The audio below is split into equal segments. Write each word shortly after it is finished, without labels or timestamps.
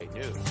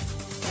News.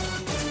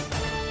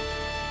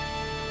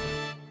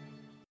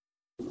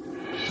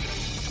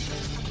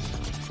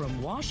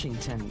 From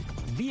Washington,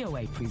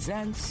 VOA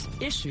presents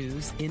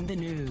Issues in the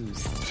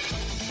News.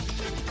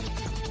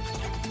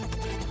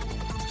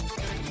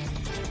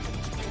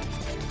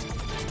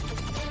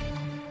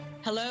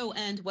 Hello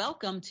and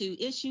welcome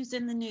to Issues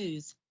in the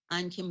News.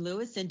 I'm Kim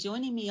Lewis, and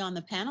joining me on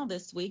the panel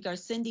this week are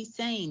Cindy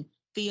Saine,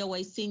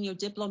 VOA Senior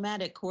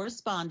Diplomatic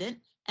Correspondent,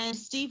 and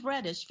Steve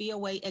Redisch,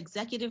 VOA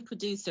Executive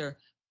Producer.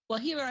 Well,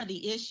 here are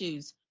the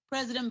issues.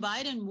 President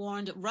Biden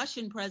warned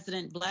Russian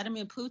President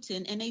Vladimir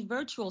Putin in a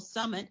virtual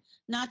summit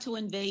not to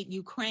invade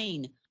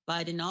Ukraine.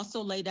 Biden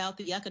also laid out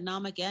the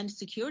economic and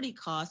security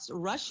costs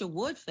Russia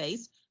would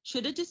face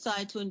should it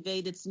decide to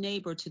invade its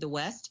neighbor to the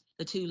west.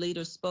 The two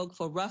leaders spoke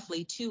for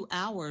roughly 2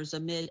 hours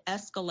amid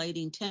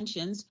escalating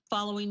tensions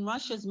following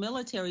Russia's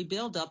military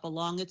buildup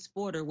along its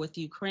border with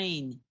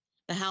Ukraine.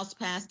 The House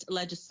passed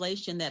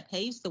legislation that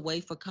paves the way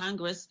for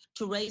Congress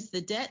to raise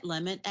the debt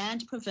limit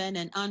and prevent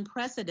an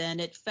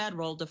unprecedented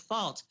federal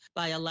default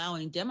by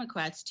allowing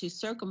Democrats to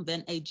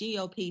circumvent a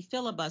GOP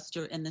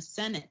filibuster in the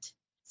Senate.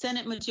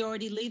 Senate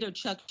Majority Leader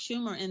Chuck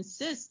Schumer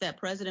insists that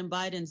President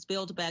Biden's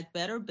Build Back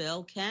Better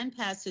bill can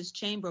pass his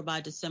chamber by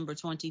December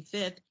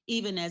 25th,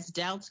 even as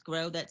doubts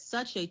grow that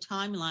such a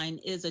timeline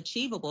is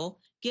achievable,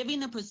 given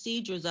the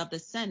procedures of the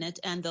Senate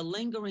and the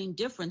lingering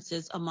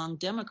differences among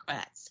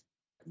Democrats.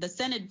 The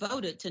Senate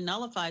voted to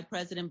nullify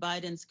President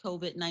Biden's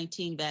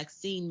COVID-19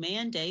 vaccine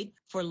mandate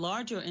for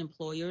larger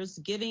employers,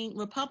 giving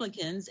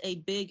Republicans a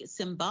big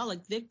symbolic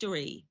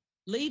victory.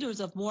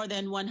 Leaders of more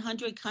than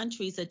 100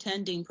 countries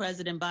attending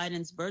President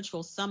Biden's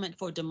virtual summit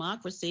for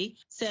democracy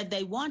said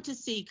they want to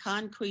see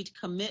concrete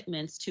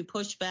commitments to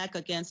push back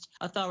against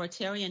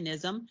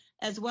authoritarianism,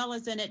 as well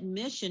as an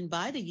admission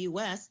by the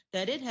U.S.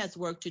 that it has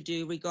work to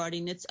do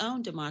regarding its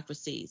own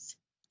democracies.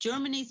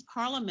 Germany's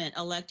parliament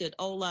elected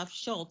Olaf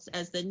Scholz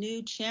as the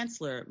new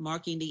chancellor,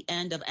 marking the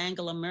end of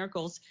Angela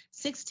Merkel's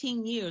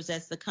 16 years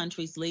as the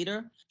country's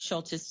leader.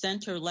 Scholz's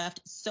center-left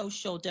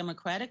Social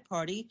Democratic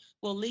Party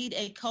will lead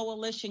a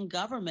coalition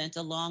government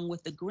along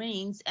with the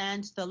Greens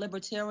and the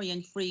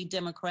Libertarian Free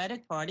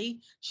Democratic Party.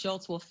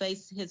 Scholz will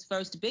face his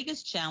first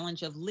biggest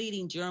challenge of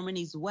leading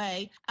Germany's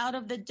way out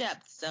of the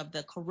depths of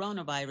the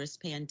coronavirus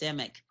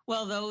pandemic.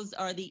 Well, those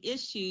are the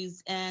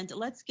issues, and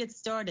let's get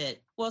started.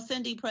 Well,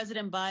 Cindy,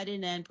 President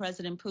Biden and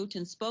President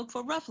Putin spoke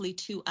for roughly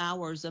 2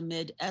 hours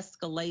amid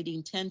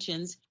escalating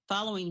tensions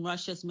following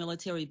Russia's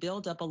military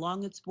buildup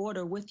along its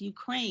border with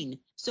Ukraine.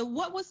 So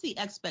what was the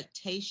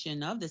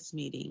expectation of this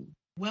meeting?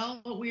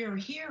 Well, what we are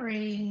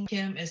hearing,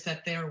 Kim, is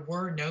that there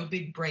were no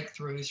big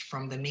breakthroughs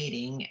from the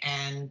meeting.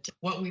 And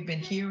what we've been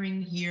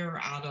hearing here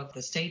out of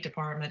the State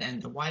Department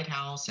and the White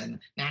House and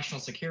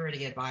National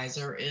Security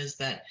Advisor is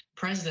that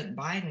President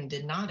Biden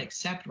did not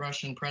accept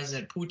Russian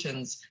President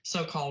Putin's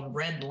so-called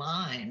red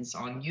lines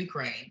on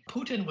Ukraine.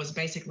 Putin was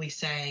basically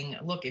saying,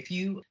 look, if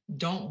you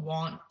don't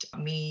want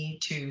me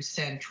to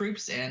send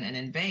troops in and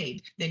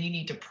invade, then you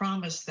need to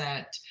promise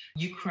that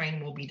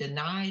Ukraine will be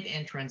denied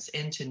entrance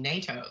into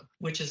NATO,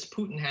 which is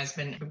Putin has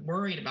been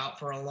worried about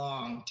for a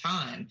long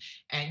time.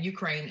 And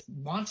Ukraine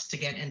wants to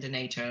get into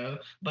NATO,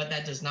 but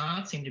that does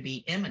not seem to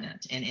be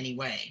imminent in any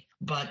way.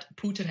 But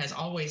Putin has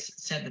always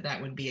said that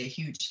that would be a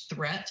huge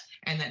threat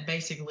and that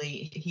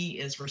basically he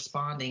is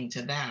responding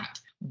to that.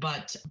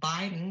 But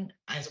Biden,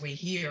 as we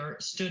hear,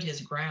 stood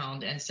his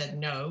ground and said,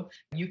 no,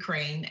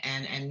 Ukraine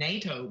and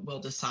NATO will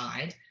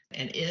decide.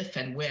 And if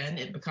and when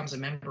it becomes a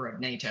member of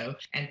NATO,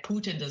 and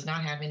Putin does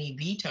not have any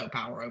veto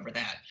power over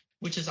that,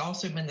 which has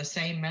also been the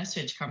same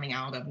message coming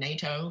out of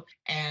NATO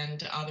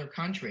and other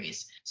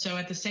countries. So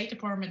at the State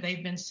Department,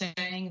 they've been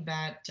saying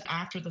that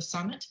after the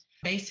summit,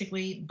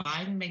 basically,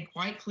 Biden made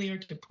quite clear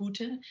to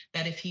Putin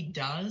that if he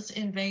does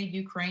invade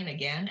Ukraine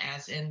again,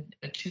 as in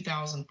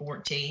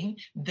 2014,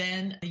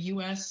 then the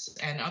U.S.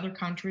 and other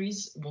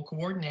countries will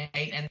coordinate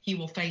and he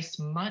will face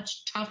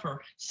much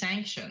tougher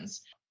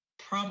sanctions,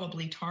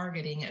 probably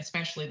targeting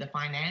especially the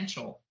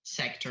financial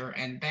sector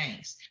and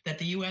banks, that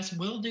the U.S.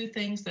 will do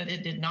things that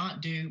it did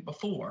not do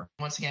before,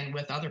 once again,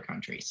 with other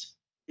countries.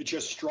 It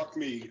just struck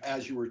me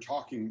as you were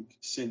talking,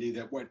 Cindy,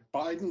 that what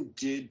Biden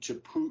did to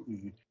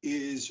Putin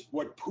is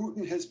what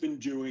Putin has been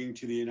doing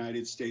to the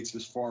United States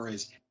as far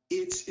as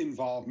its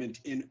involvement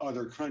in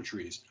other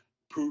countries.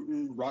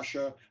 Putin,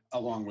 Russia,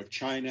 along with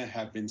China,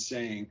 have been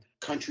saying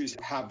countries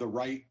have the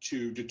right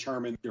to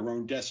determine their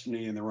own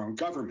destiny and their own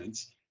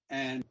governments.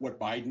 And what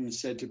Biden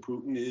said to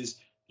Putin is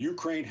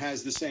Ukraine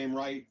has the same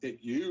right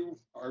that you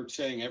are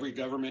saying every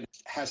government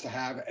has to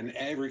have and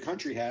every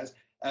country has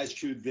as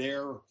to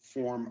their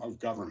form of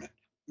government.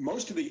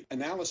 Most of the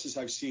analysis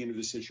I've seen of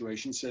the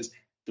situation says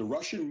the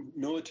Russian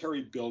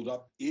military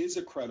buildup is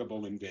a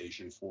credible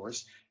invasion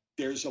force.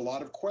 There's a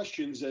lot of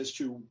questions as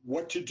to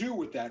what to do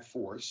with that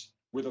force.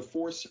 With a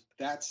force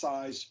that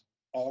size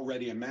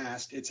already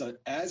amassed, it's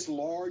as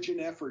large an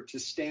effort to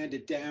stand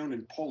it down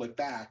and pull it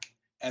back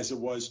as it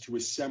was to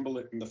assemble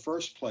it in the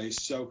first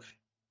place. So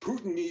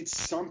Putin needs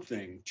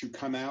something to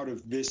come out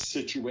of this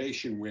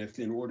situation with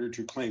in order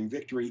to claim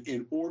victory,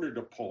 in order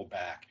to pull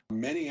back.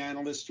 Many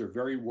analysts are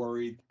very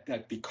worried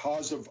that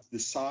because of the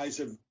size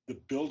of the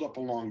buildup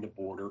along the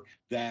border,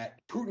 that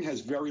Putin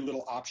has very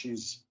little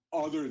options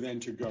other than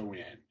to go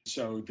in.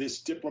 So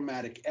this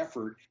diplomatic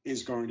effort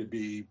is going to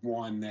be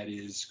one that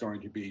is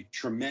going to be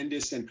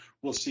tremendous, and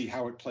we'll see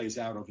how it plays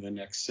out over the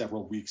next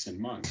several weeks and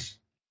months.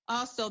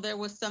 Also, there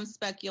was some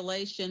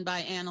speculation by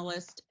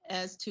analysts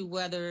as to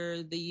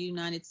whether the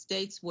United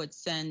States would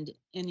send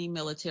any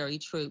military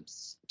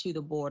troops to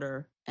the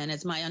border. And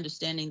it's my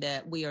understanding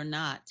that we are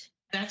not.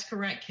 That's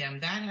correct, Kim.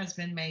 That has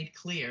been made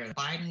clear.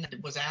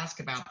 Biden was asked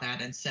about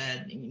that and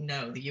said,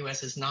 no, the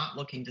U.S. is not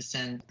looking to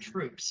send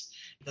troops.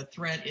 The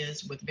threat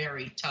is with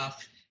very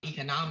tough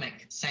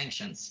economic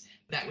sanctions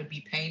that would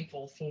be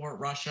painful for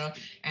Russia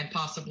and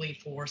possibly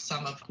for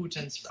some of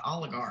Putin's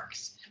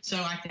oligarchs. So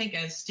I think,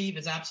 as Steve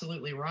is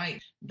absolutely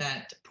right,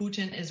 that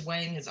Putin is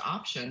weighing his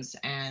options,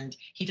 and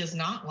he does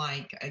not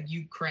like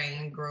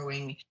Ukraine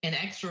growing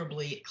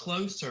inexorably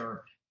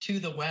closer to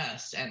the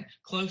West and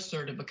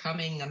closer to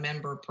becoming a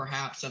member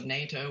perhaps of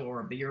NATO or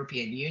of the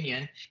European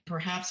Union.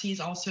 Perhaps he's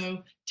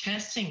also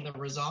testing the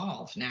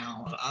resolve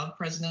now of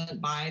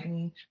President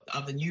Biden,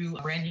 of the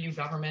brand new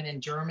government in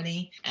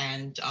Germany,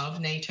 and of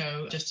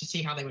NATO, just to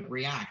see how they would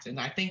react. And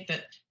I think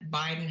that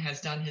Biden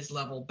has done his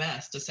level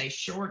best to say,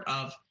 short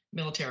of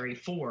military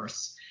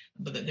force,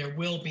 but that there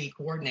will be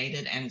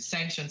coordinated and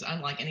sanctions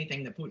unlike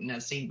anything that Putin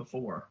has seen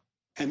before.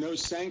 And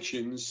those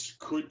sanctions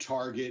could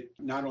target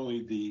not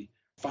only the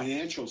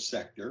financial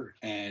sector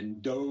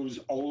and those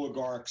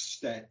oligarchs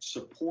that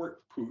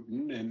support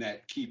Putin and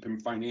that keep him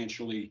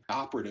financially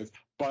operative,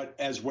 but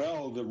as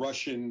well the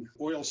Russian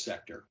oil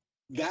sector.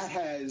 That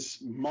has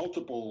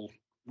multiple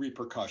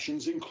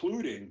repercussions,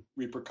 including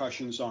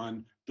repercussions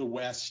on the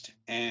West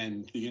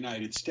and the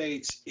United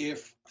States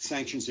if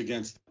sanctions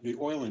against the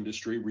oil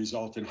industry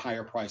result in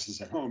higher prices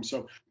at home.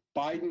 So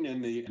Biden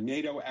and the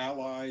NATO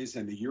allies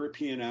and the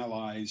European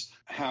allies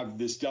have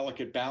this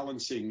delicate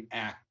balancing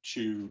act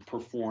to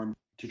perform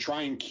to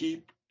try and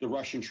keep the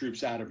Russian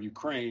troops out of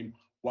Ukraine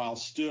while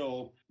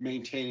still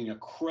maintaining a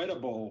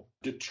credible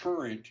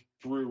deterrent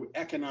through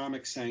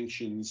economic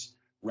sanctions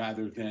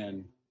rather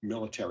than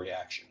military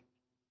action.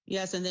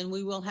 Yes, and then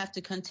we will have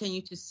to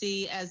continue to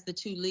see as the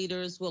two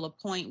leaders will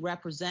appoint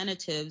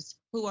representatives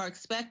who are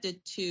expected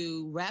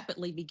to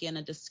rapidly begin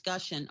a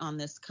discussion on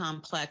this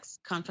complex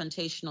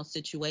confrontational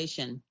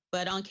situation.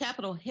 But on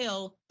Capitol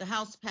Hill, the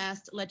House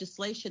passed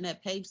legislation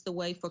that paves the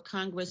way for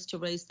Congress to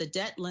raise the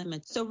debt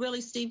limit. So really,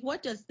 Steve,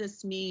 what does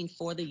this mean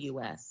for the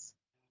U.S.?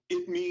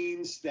 It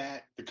means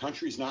that the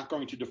country is not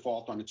going to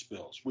default on its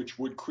bills, which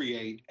would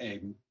create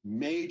a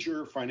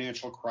major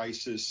financial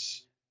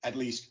crisis, at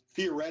least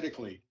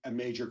theoretically, a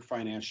major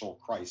financial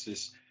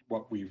crisis,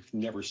 what we've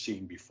never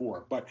seen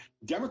before. But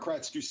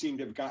Democrats do seem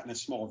to have gotten a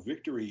small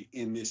victory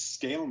in this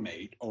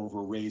stalemate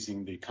over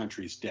raising the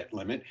country's debt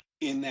limit,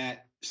 in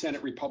that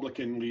Senate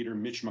Republican leader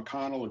Mitch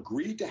McConnell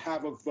agreed to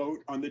have a vote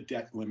on the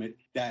debt limit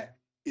that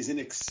is an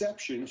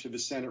exception to the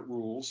Senate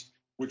rules,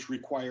 which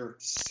require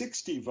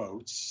 60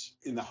 votes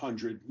in the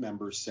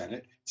 100-member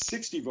Senate,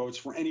 60 votes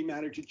for any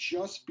matter to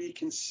just be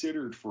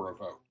considered for a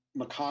vote.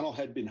 McConnell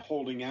had been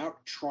holding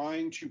out,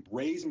 trying to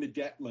raise the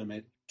debt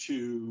limit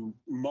to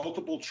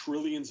multiple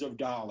trillions of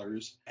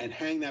dollars and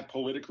hang that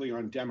politically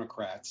on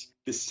Democrats.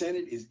 The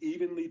Senate is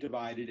evenly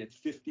divided at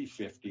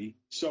 50-50.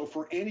 So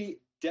for any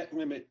debt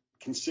limit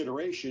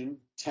consideration,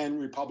 10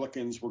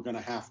 Republicans were going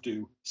to have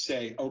to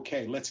say,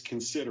 okay, let's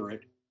consider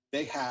it.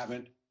 They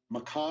haven't.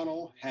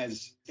 McConnell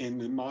has, in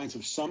the minds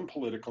of some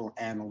political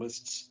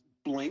analysts,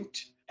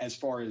 blinked as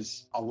far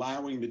as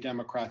allowing the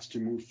Democrats to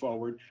move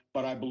forward.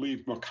 But I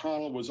believe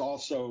McConnell was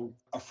also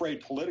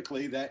afraid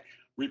politically that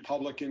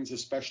Republicans,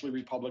 especially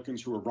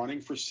Republicans who are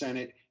running for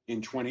Senate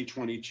in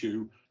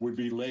 2022, would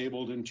be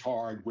labeled and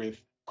tarred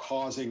with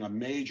causing a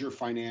major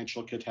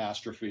financial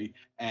catastrophe.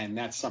 And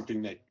that's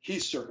something that he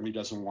certainly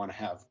doesn't want to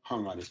have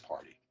hung on his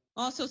party.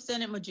 Also,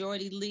 Senate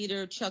Majority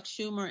Leader Chuck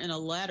Schumer, in a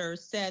letter,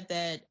 said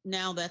that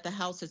now that the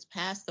House has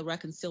passed the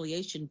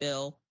reconciliation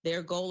bill,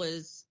 their goal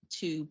is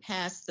to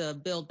pass the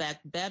Build Back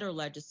Better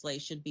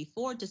legislation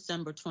before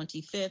December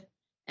 25th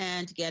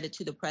and get it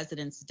to the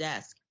president's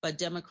desk. But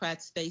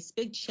Democrats face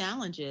big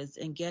challenges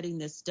in getting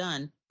this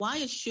done. Why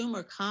is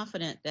Schumer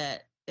confident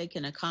that they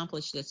can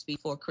accomplish this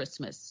before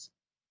Christmas?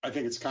 I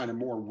think it's kind of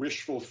more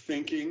wishful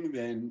thinking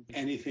than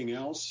anything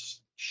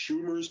else.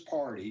 Schumer's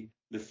party,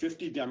 the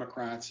 50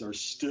 Democrats, are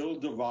still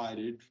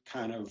divided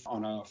kind of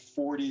on a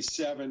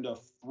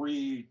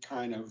 47-3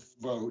 kind of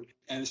vote.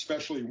 And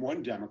especially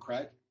one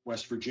Democrat,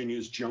 West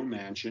Virginia's Joe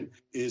Manchin,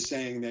 is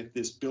saying that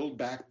this Build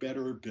Back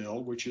Better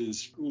bill, which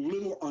is a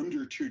little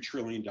under $2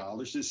 trillion,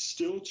 is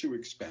still too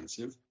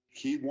expensive.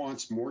 He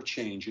wants more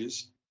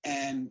changes.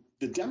 And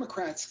the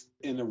Democrats,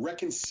 in the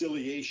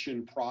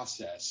reconciliation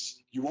process,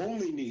 you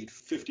only need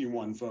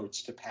 51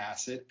 votes to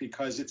pass it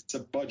because it's a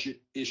budget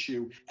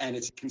issue and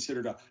it's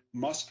considered a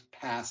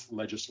must-pass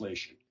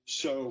legislation.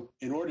 So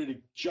in order to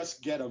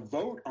just get a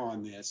vote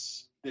on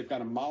this, they've got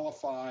to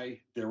mollify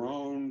their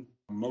own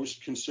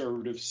most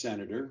conservative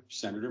senator,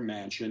 Senator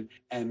Manchin,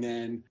 and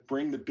then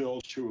bring the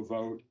bill to a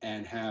vote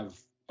and have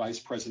Vice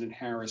President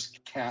Harris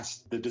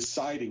cast the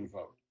deciding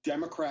vote.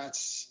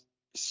 Democrats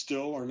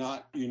still are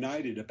not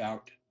united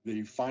about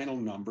the final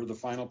number, the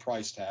final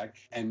price tag.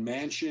 And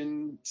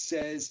Manchin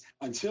says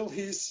until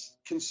his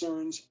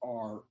concerns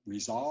are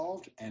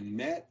resolved and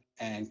met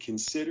and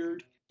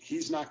considered,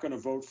 he's not going to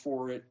vote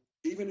for it.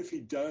 Even if he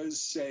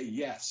does say,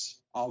 yes,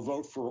 I'll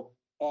vote for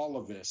all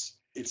of this,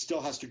 it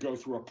still has to go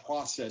through a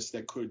process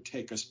that could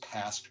take us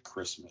past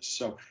Christmas.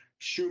 So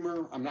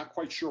Schumer, I'm not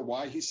quite sure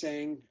why he's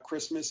saying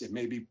Christmas. It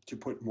may be to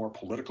put more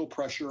political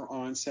pressure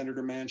on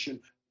Senator Manchin.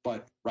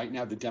 But right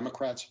now, the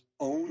Democrats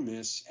own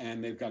this,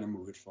 and they've got to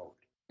move it forward.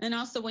 And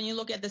also, when you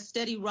look at the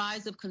steady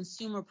rise of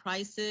consumer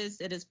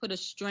prices, it has put a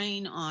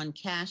strain on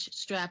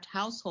cash-strapped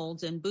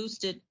households and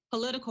boosted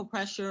political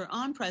pressure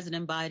on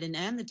President Biden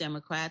and the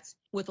Democrats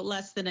with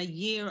less than a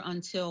year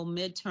until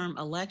midterm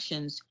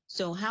elections.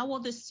 So how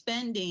will the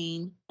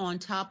spending on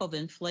top of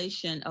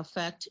inflation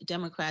affect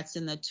Democrats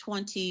in the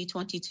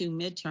 2022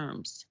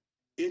 midterms?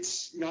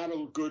 It's not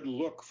a good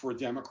look for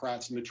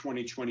Democrats in the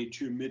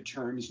 2022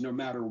 midterms, no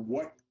matter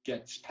what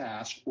gets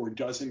passed or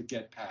doesn't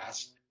get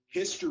passed.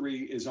 History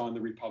is on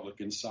the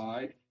Republican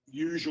side.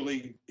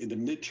 Usually in the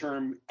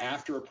midterm,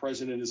 after a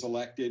president is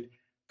elected,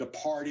 the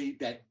party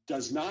that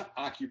does not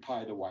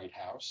occupy the White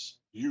House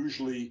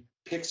usually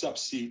picks up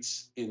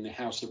seats in the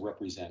House of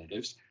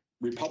Representatives.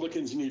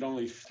 Republicans need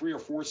only 3 or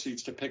 4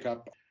 seats to pick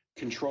up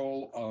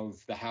control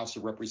of the House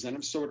of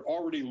Representatives. So it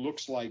already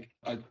looks like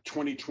a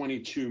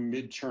 2022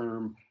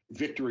 midterm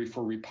victory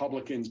for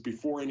Republicans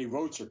before any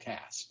votes are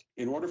cast.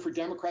 In order for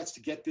Democrats to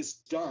get this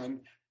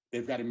done,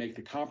 they've got to make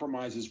the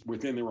compromises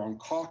within their own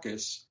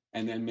caucus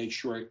and then make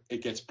sure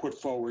it gets put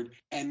forward.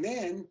 And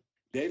then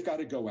they've got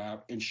to go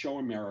out and show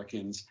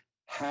Americans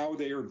how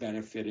they are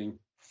benefiting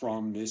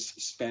from this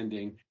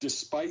spending,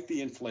 despite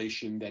the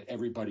inflation that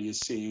everybody is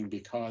seeing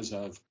because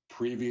of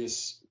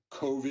previous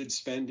COVID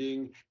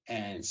spending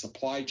and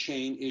supply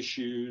chain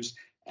issues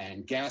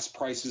and gas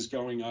prices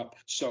going up.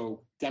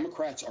 So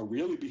Democrats are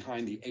really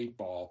behind the 8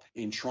 ball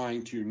in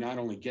trying to not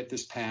only get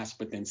this passed,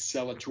 but then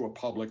sell it to a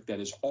public that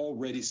is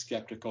already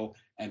skeptical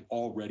and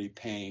already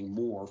paying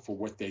more for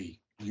what they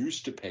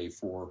used to pay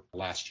for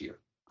last year.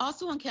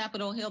 Also on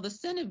Capitol Hill, the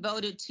Senate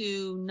voted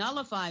to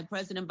nullify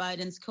President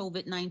Biden's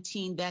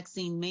COVID-19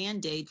 vaccine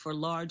mandate for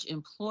large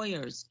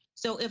employers.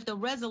 So if the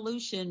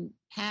resolution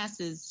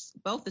passes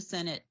both the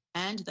Senate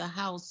and the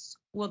House,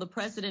 will the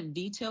president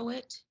veto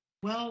it?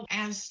 Well,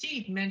 as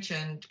Steve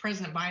mentioned,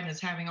 President Biden is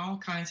having all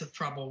kinds of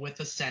trouble with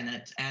the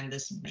Senate and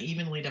this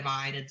evenly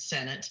divided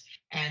Senate.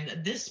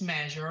 And this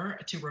measure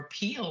to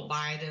repeal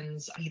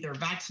Biden's either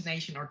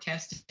vaccination or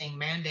testing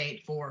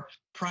mandate for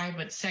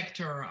private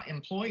sector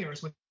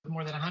employers with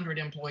more than 100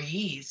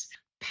 employees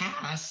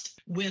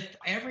passed with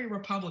every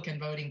Republican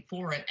voting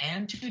for it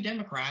and 2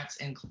 Democrats,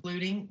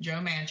 including Joe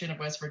Manchin of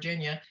West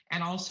Virginia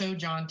and also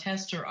John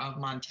Tester of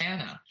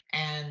Montana.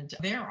 And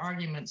their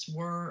arguments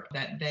were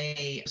that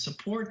they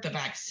support the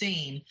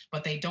vaccine,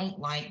 but they don't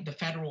like the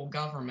federal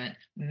government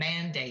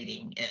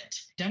mandating it.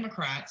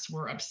 Democrats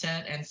were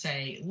upset and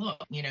say, look,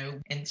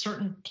 in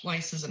certain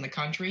places in the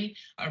country,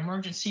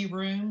 emergency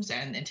rooms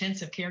and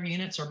intensive care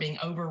units are being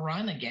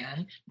overrun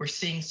again. We're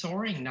seeing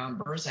soaring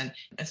numbers and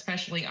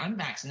especially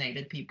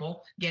unvaccinated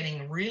people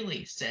getting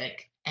really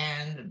sick.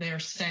 And they're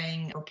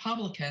saying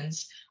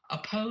Republicans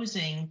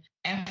opposing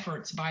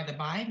efforts by the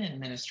Biden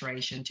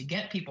administration to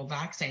get people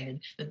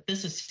vaccinated, that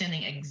this is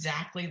sending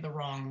exactly the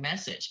wrong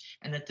message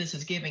and that this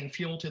is giving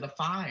fuel to the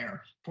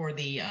fire for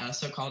the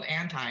so-called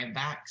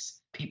anti-vax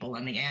people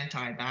in the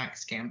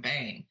anti-vax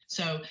campaign.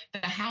 So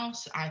the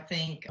House, I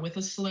think, with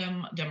a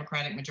slim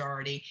Democratic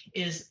majority,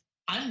 is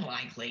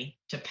unlikely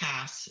to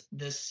pass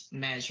this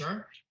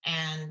measure.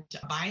 And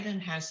Biden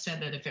has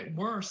said that if it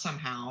were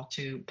somehow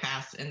to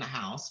pass in the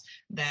House,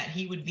 that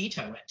he would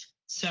veto it.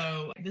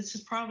 So this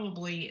is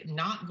probably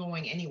not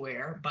going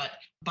anywhere, but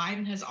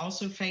Biden has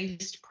also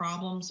faced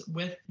problems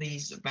with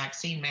these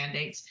vaccine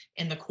mandates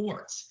in the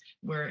courts,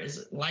 where it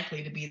is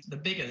likely to be the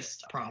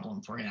biggest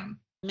problem for him.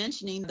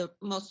 Mentioning the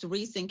most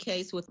recent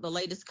case, with the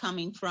latest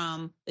coming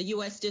from the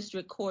U.S.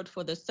 District Court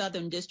for the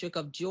Southern District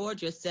of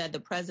Georgia, said the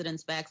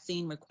president's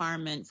vaccine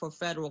requirement for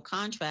federal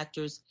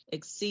contractors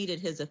exceeded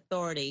his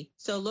authority.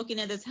 So looking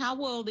at this, how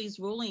will these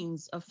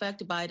rulings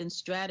affect Biden's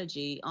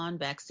strategy on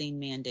vaccine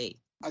mandate?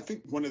 I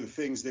think one of the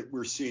things that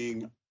we're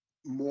seeing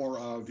more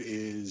of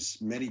is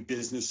many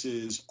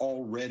businesses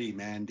already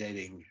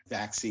mandating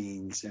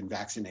vaccines and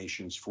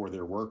vaccinations for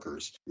their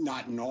workers.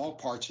 Not in all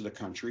parts of the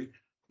country,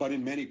 but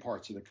in many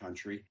parts of the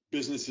country,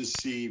 businesses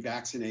see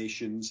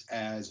vaccinations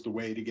as the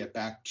way to get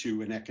back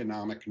to an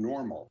economic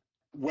normal.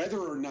 Whether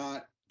or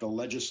not the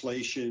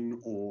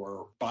legislation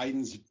or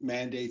Biden's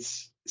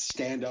mandates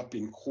stand up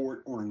in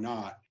court or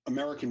not,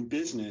 American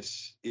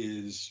business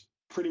is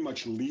pretty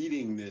much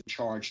leading the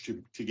charge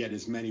to get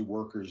as many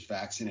workers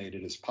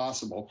vaccinated as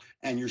possible.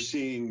 And you're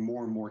seeing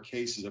more and more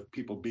cases of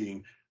people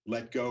being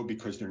let go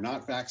because they're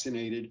not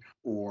vaccinated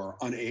or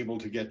unable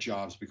to get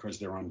jobs because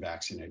they're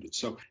unvaccinated.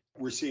 So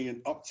we're seeing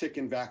an uptick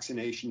in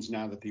vaccinations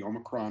now that the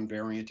Omicron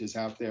variant is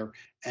out there.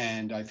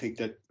 And I think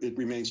that it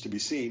remains to be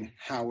seen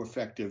how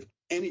effective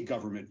any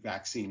government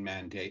vaccine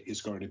mandate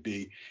is going to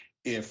be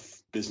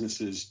if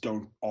businesses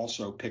don't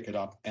also pick it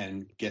up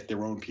and get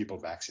their own people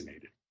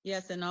vaccinated.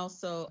 Yes, and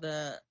also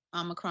the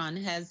Omicron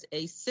has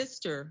a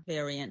sister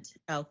variant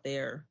out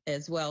there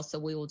as well. So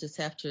we will just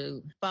have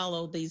to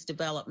follow these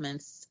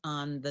developments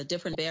on the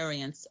different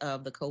variants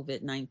of the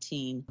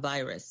COVID-19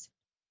 virus.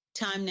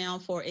 Time now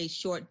for a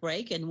short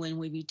break. And when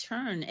we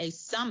return, a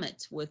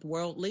summit with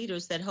world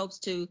leaders that hopes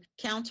to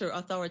counter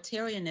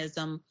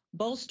authoritarianism,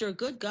 bolster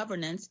good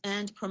governance,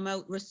 and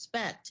promote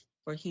respect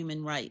for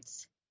human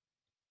rights.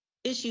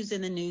 Issues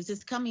in the News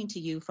is coming to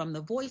you from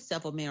the Voice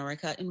of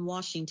America in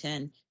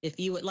Washington. If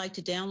you would like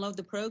to download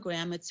the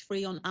program, it's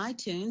free on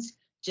iTunes.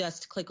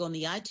 Just click on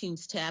the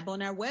iTunes tab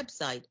on our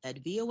website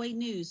at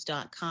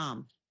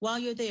voanews.com. While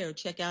you're there,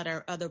 check out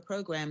our other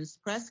programs,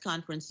 Press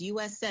Conference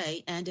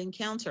USA and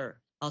Encounter.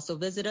 Also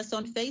visit us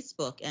on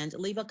Facebook and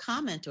leave a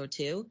comment or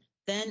two.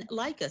 Then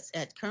like us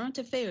at Current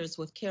Affairs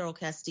with Carol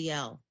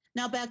Castiel.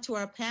 Now back to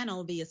our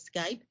panel via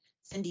Skype.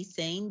 Cindy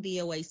Saine,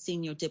 VOA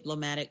Senior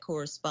Diplomatic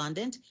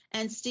Correspondent,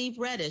 and Steve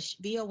Redisch,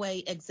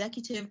 VOA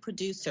Executive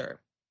Producer.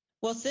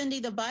 Well, Cindy,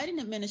 the Biden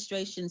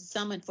administration's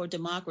Summit for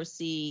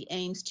Democracy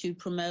aims to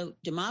promote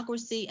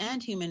democracy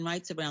and human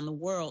rights around the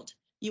world.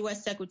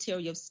 U.S.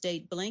 Secretary of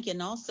State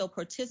Blinken also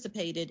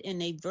participated in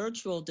a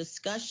virtual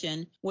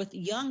discussion with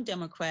young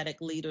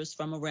Democratic leaders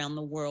from around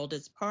the world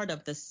as part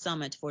of the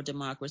Summit for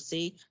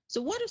Democracy.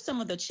 So what are some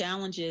of the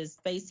challenges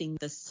facing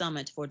the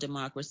Summit for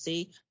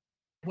Democracy?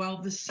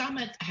 Well, the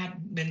summit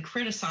had been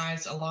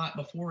criticized a lot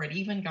before it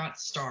even got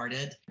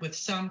started, with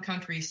some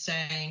countries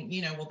saying,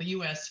 well, the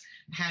U.S.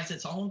 has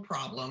its own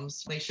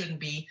problems. They shouldn't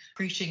be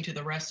preaching to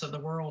the rest of the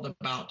world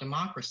about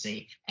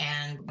democracy.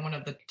 And one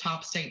of the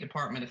top State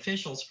Department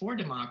officials for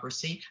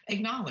democracy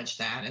acknowledged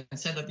that and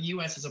said that the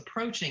U.S. is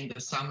approaching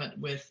the summit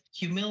with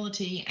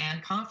humility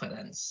and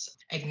confidence,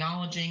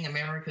 acknowledging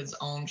America's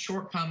own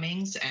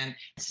shortcomings and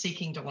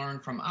seeking to learn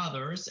from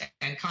others,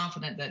 and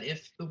confident that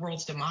if the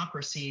world's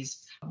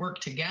democracies work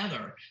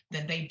together,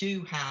 then they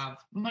do have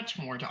much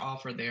more to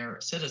offer their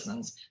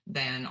citizens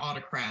than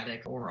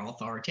autocratic or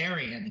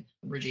authoritarian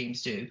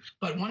regimes do.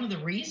 But one of the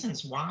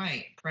reasons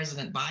why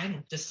President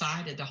Biden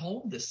decided to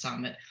hold this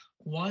summit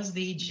was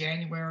the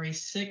January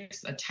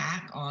 6th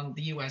attack on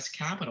the U.S.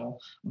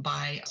 Capitol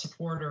by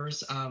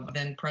supporters of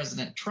then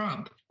President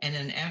Trump in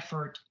an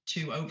effort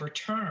to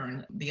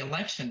overturn the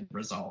election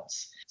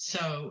results.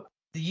 So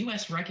the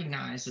U.S.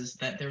 recognizes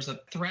that there's a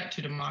threat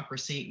to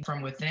democracy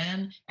from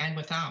within and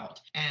without.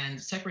 And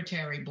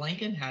Secretary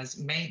Blinken has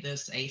made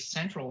this a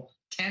central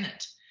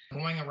tenet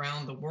going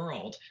around the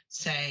world,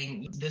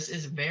 saying this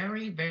is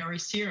very, very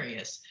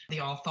serious. The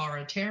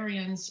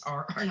authoritarians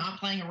are not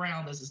playing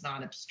around. This is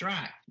not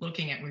abstract.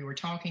 We were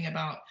talking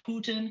about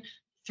Putin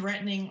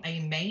threatening a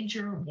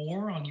major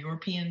war on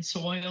European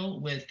soil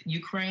with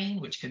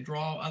Ukraine, which could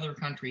draw other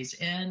countries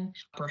in.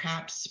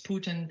 Perhaps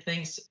Putin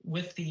thinks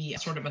with the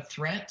sort of a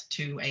threat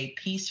to a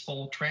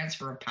peaceful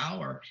transfer of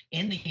power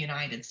in the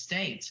United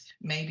States,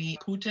 maybe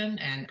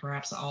Putin and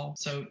perhaps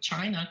also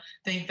China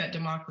think that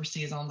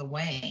democracy is on the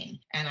wane.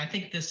 And I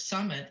think this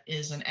summit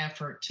is an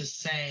effort to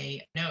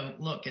say, no,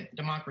 look,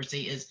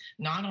 democracy is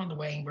not on the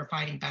wane. We're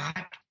fighting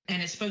back.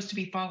 And it's supposed to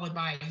be followed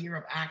by a year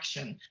of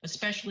action,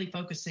 especially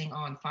focusing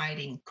on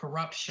fighting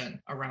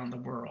corruption around the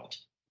world.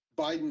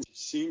 Biden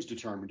seems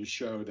determined to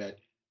show that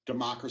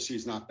democracy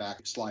is not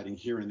backsliding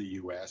here in the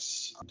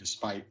U.S.,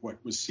 despite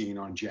what was seen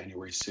on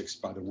January 6th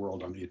by the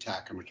world on the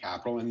attack on the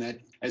Capitol. And that,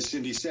 as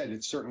Cindy said,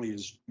 it certainly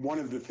is one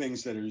of the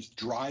things that is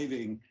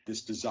driving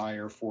this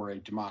desire for a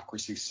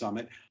democracy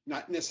summit,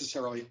 not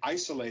necessarily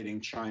isolating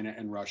China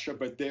and Russia,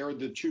 but they're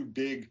the two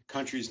big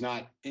countries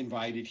not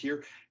invited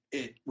here.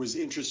 It was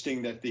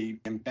interesting that the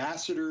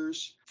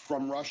ambassadors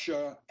from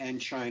Russia and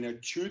China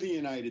to the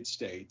United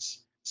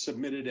States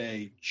submitted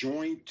a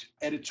joint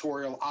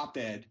editorial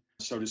op-ed,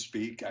 so to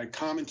speak, a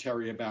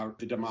commentary about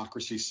the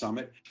Democracy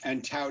Summit,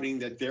 and touting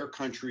that their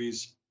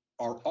countries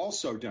are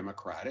also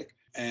democratic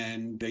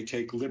and they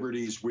take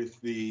liberties with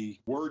the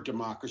word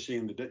democracy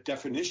and the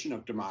definition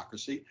of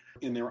democracy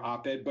in their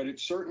op-ed. But it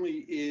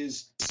certainly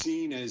is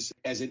seen as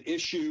an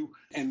issue,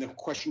 and the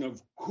question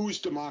of whose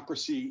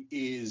democracy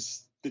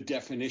is the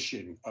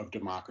definition of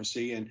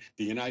democracy. And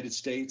the United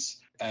States,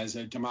 as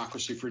a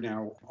democracy for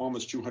now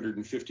almost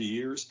 250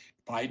 years,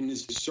 Biden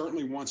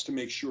certainly wants to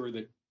make sure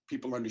that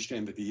people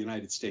understand that the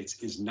United States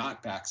is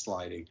not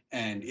backsliding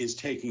and is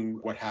taking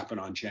what happened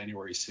on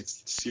January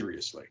 6th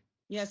seriously.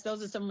 Yes,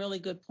 those are some really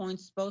good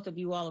points both of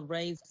you all have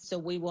raised. So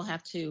we will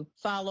have to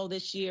follow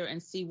this year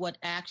and see what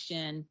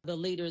action the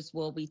leaders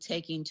will be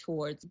taking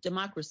towards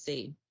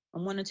democracy. I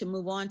wanted to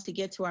move on to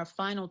get to our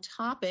final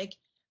topic.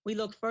 We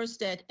look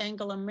first at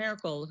Angela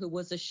Merkel, who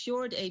was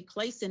assured a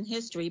place in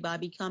history by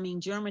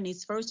becoming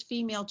Germany's first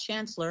female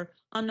chancellor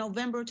on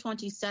November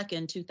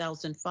 22,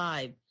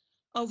 2005.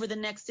 Over the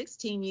next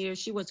 16 years,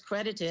 she was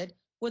credited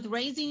with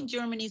raising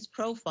Germany's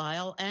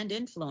profile and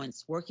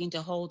influence, working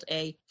to hold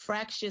a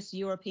fractious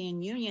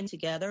European Union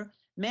together,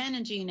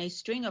 managing a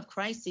string of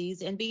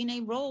crises, and being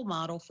a role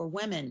model for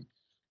women.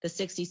 The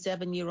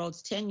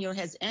 67-year-old's tenure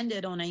has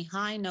ended on a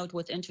high note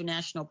with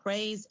international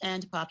praise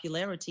and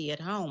popularity at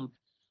home.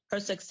 Her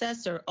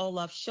successor,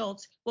 Olaf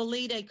Scholz, will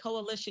lead a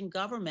coalition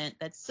government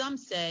that some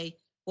say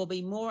will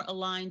be more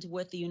aligned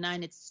with the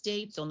United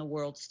States on the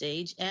world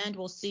stage and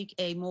will seek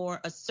a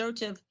more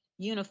assertive,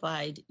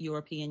 unified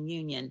European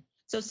Union.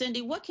 So,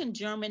 Cindy, what can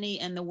Germany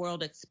and the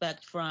world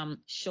expect from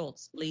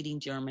Scholz leading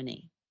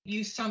Germany?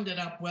 You summed it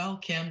up well,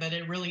 Kim, that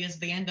it really is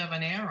the end of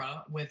an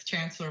era with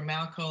Chancellor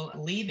Merkel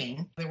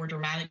leaving. There were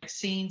dramatic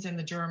scenes in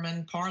the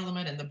German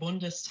parliament and the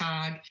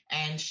Bundestag,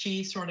 and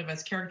she sort of,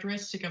 as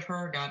characteristic of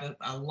her, got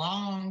a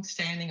long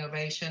standing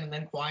ovation and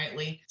then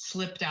quietly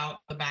slipped out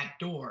the back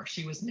door.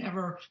 She was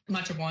never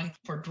much of one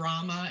for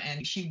drama,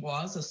 and she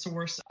was a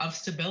source of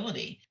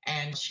stability.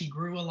 And she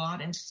grew a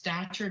lot in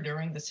stature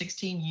during the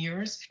 16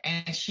 years,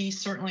 and she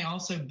certainly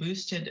also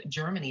boosted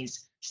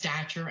Germany's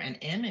stature and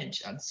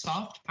image and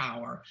soft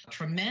power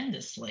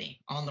tremendously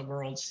on the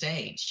world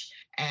stage.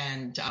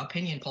 And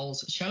opinion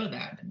polls show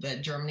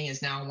that Germany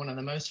is now one of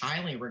the most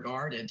highly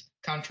regarded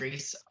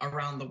countries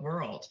around the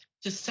world.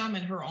 To some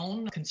in her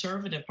own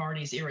Conservative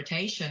Party's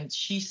irritation,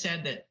 she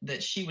said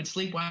that she would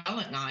sleep well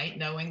at night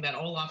knowing that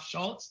Olaf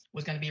Scholz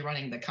was going to be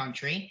running the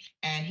country.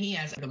 And he,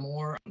 as the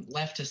more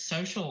leftist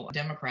social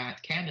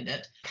democrat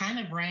candidate, kind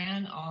of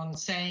ran on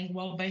saying,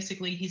 well,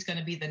 basically, he's going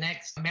to be the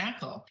next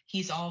Merkel.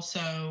 He's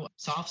also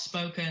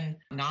soft-spoken,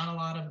 not a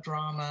lot of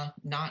drama,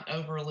 not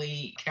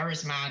overly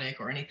charismatic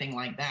or anything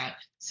like that,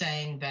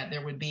 saying that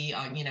there would be,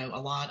 a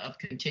lot of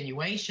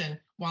continuation,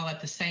 while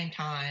at the same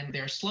time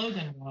their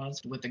slogan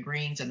was, with the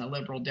Greens and the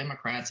Liberal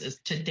Democrats, is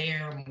to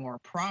dare more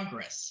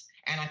progress.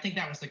 And I think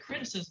that was the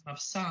criticism of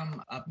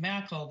some of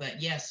Merkel,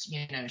 that yes,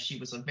 she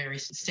was a very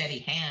steady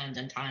hand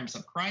in times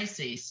of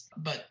crises,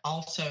 but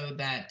also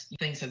that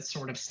things had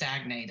sort of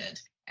stagnated,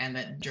 and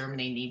that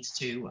Germany needs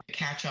to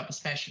catch up,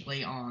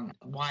 especially on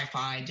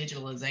Wi-Fi,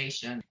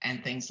 digitalization,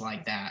 and things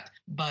like that.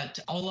 But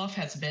Olaf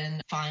has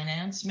been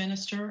finance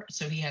minister,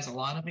 so he has a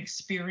lot of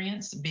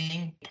experience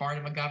being part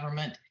of a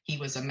government. He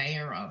was a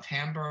mayor of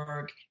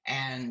Hamburg,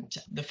 and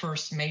the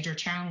first major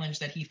challenge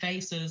that he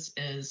faces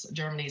is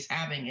Germany's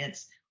having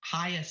its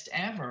highest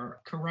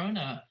ever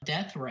corona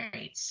death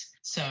rates.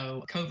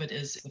 So COVID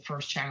is the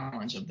first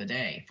challenge of the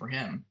day for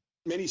him.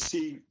 Many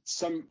see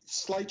some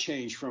slight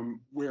change from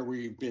where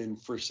we've been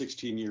for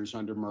 16 years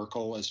under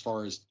Merkel as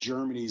far as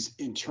Germany's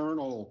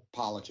internal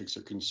politics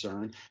are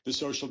concerned. The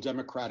Social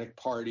Democratic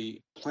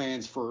Party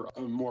plans for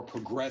a more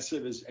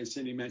progressive, as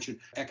Cindy mentioned,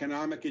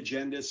 economic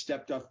agenda,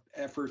 stepped up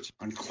efforts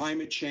on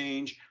climate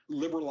change,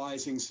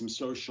 liberalizing some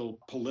social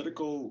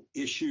political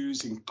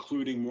issues,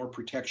 including more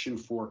protection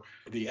for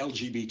the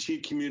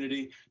LGBT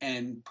community,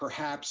 and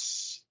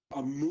perhaps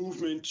a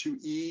movement to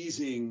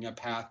easing a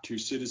path to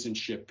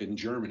citizenship in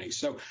Germany.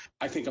 So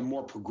I think a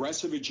more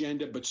progressive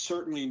agenda, but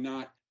certainly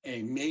not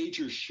a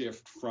major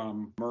shift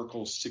from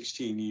Merkel's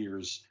 16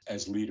 years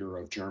as leader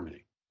of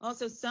Germany.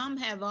 Also, some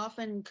have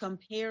often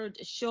compared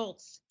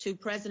Scholz to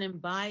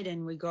President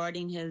Biden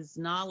regarding his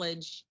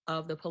knowledge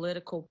of the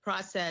political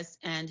process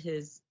and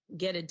his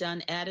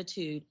get-it-done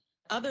attitude.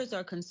 Others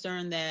are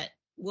concerned that,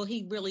 will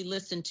he really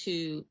listen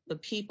to the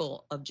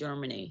people of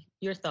Germany?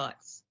 Your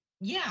thoughts?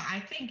 Yeah, I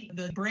think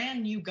the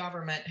brand new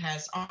government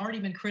has already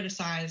been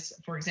criticized,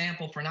 for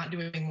example, for not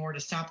doing more to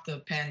stop the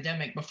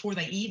pandemic before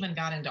they even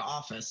got into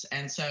office.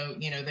 And so,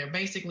 they're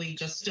basically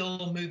just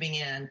still moving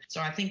in.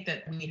 So I think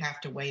that we have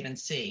to wait and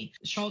see.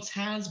 Scholz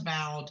has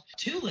vowed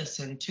to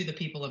listen to the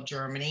people of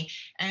Germany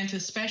and to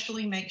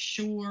especially make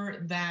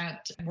sure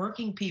that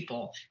working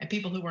people and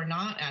people who are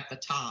not at the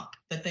top,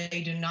 that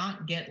they do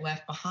not get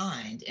left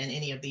behind in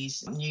any of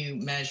these new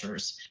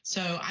measures.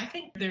 So I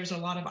think there's a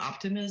lot of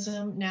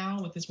optimism now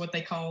with what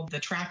they call the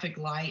traffic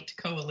light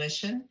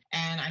coalition.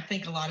 And I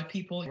think a lot of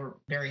people were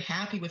very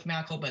happy with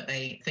Merkel, but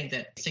they think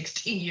that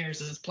 16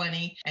 years is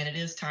plenty and it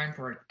is time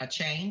for a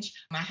change.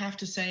 I have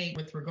to say,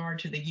 with regard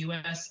to the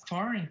U.S.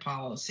 foreign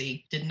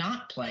policy, did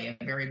not play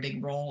a very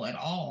big role at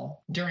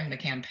all during the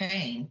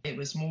campaign. It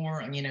was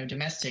more,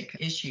 domestic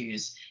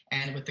issues.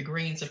 And with the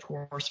Greens, of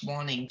course,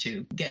 wanting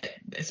to get,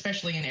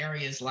 especially in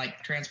areas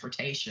like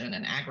transportation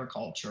and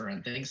agriculture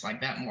and things like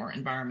that, more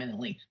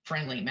environmentally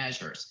friendly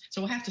measures.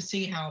 So we'll have to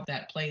see how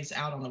that plays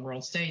out on the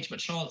world stage. But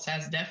Scholz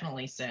has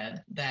definitely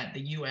said that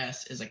the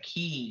U.S. is a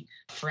key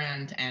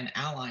friend and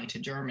ally to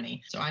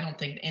Germany. So I don't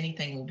think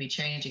anything will be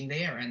changing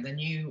there. And the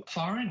new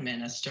foreign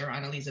minister,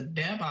 Annalisa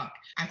Baerbock,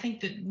 I think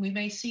that we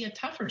may see a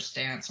tougher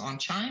stance on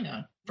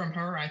China from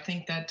her. I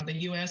think that the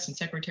U.S. and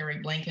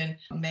Secretary Blinken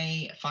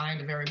may find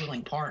a very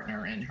willing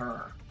partner in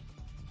her.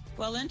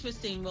 Well,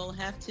 interesting. We'll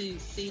have to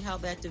see how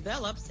that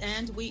develops.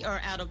 And we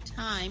are out of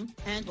time,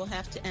 and we'll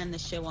have to end the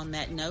show on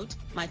that note.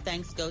 My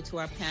thanks go to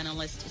our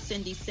panelists,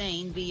 Cindy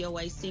Saine,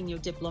 VOA Senior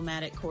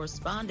Diplomatic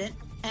Correspondent,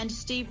 and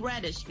Steve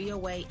Redisch,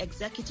 VOA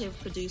Executive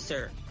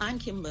Producer. I'm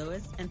Kim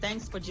Lewis, and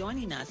thanks for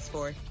joining us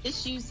for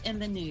Issues in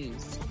the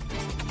News.